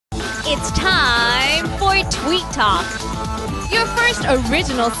it's time for Tweet Talk, your first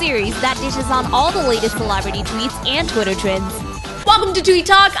original series that dishes on all the latest celebrity tweets and Twitter trends. Welcome to Tweet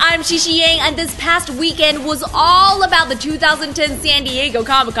Talk. I'm Shishi Yang, and this past weekend was all about the 2010 San Diego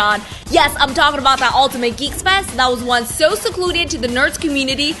Comic-Con. Yes, I'm talking about that Ultimate Geeks Fest that was once so secluded to the nerds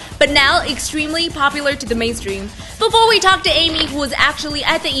community, but now extremely popular to the mainstream. Before we talk to Amy, who was actually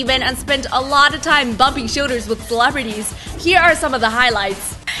at the event and spent a lot of time bumping shoulders with celebrities, here are some of the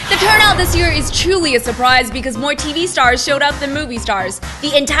highlights. The turnout this year is truly a surprise because more TV stars showed up than movie stars.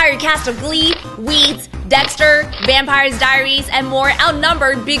 The entire cast of Glee, Weeds, Dexter, Vampire's Diaries, and more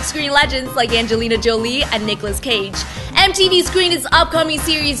outnumbered big screen legends like Angelina Jolie and Nicolas Cage. MTV screened its upcoming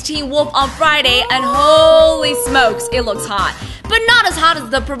series Teen Wolf on Friday, and holy smokes, it looks hot. But not as hot as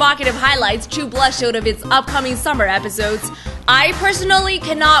the provocative highlights True Blood showed of its upcoming summer episodes. I personally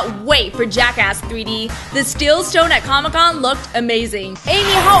cannot wait for Jackass 3D. The Steel Stone at Comic-Con looked amazing.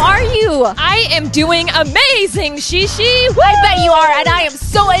 Amy, how are you? I am doing amazing, Shishi! Woo! I bet you are, and I am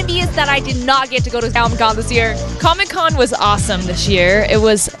so envious that I did not get to go to Comic-Con this year. Comic-Con was awesome this year. It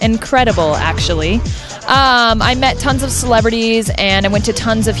was incredible, actually. I met tons of celebrities, and I went to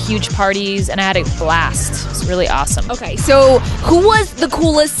tons of huge parties, and I had a blast. It was really awesome. Okay, so who was the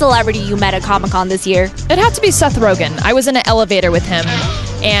coolest celebrity you met at Comic-Con this year? It had to be Seth Rogen. I was in an elevator with him,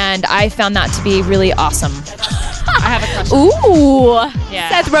 and I found that to be really awesome. I have a crush. Ooh, Yeah.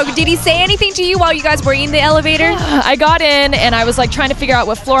 Seth Rogen. Did he say anything to you while you guys were in the elevator? I got in, and I was like trying to figure out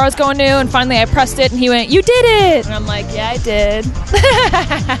what floor I was going to, and finally I pressed it, and he went, "You did it!" And I'm like, "Yeah, I did."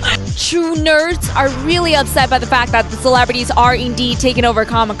 True nerds are really upset by the fact that the celebrities are indeed taking over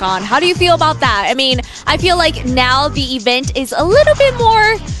Comic-Con. How do you feel about that? I mean, I feel like now the event is a little bit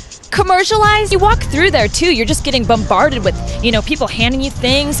more commercialized. You walk through there too, you're just getting bombarded with, people handing you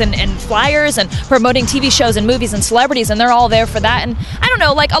things and flyers and promoting TV shows and movies and celebrities, and they're all there for that. And I don't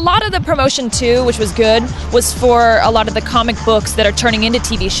know, like a lot of the promotion too, which was good, was for a lot of the comic books that are turning into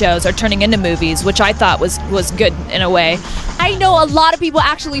TV shows or turning into movies, which I thought was good in a way. I know a lot of people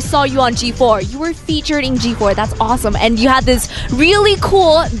actually saw you on G4. You were featured in G4. That's awesome. And you had this really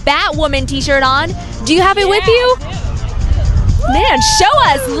cool Batwoman t-shirt on. Do you have it with you? Man, show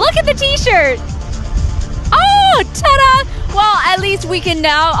us. Look at the t-shirt. Oh, ta-da. Well, at least we can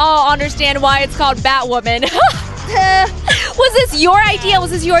now all understand why it's called Batwoman. Was this your idea? Was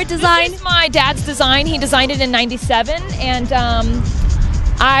this your design? This is my dad's design. He designed it in '97, and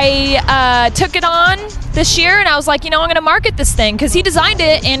I took it on this year, and I was like, I'm going to market this thing, because he designed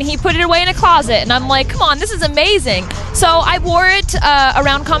it, and he put it away in a closet, and I'm like, come on, this is amazing. So I wore it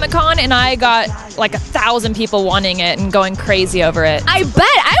around Comic-Con, and I got like 1,000 people wanting it and going crazy over it. I bet.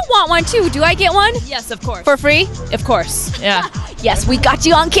 I want one too. Do I get one? Yes, of course. For free? Of course, yeah. Yes, we got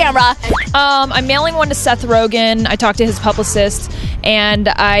you on camera. I'm mailing one to Seth Rogen. I talked to his publicist, and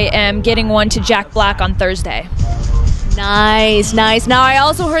I am getting one to Jack Black on Thursday. Nice, nice. Now, I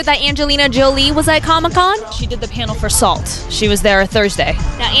also heard that Angelina Jolie was at Comic-Con. She did the panel for Salt. She was there Thursday.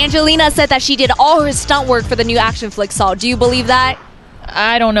 Now, Angelina said that she did all her stunt work for the new action flick Salt. Do you believe that?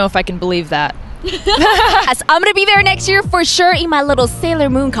 I don't know if I can believe that. Yes, I'm gonna be there next year for sure in my little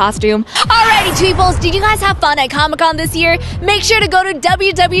Sailor Moon costume. Alrighty, Tweebles, did you guys have fun at Comic-Con this year? Make sure to go to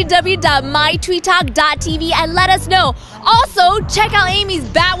www.mytweettalk.tv and let us know. Also, check out Amy's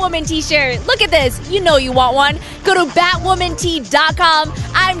Batwoman t-shirt. Look at this. You know you want one. Go to batwomant.com.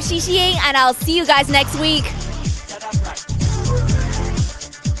 I'm Shishi Yang, and I'll see you guys next week.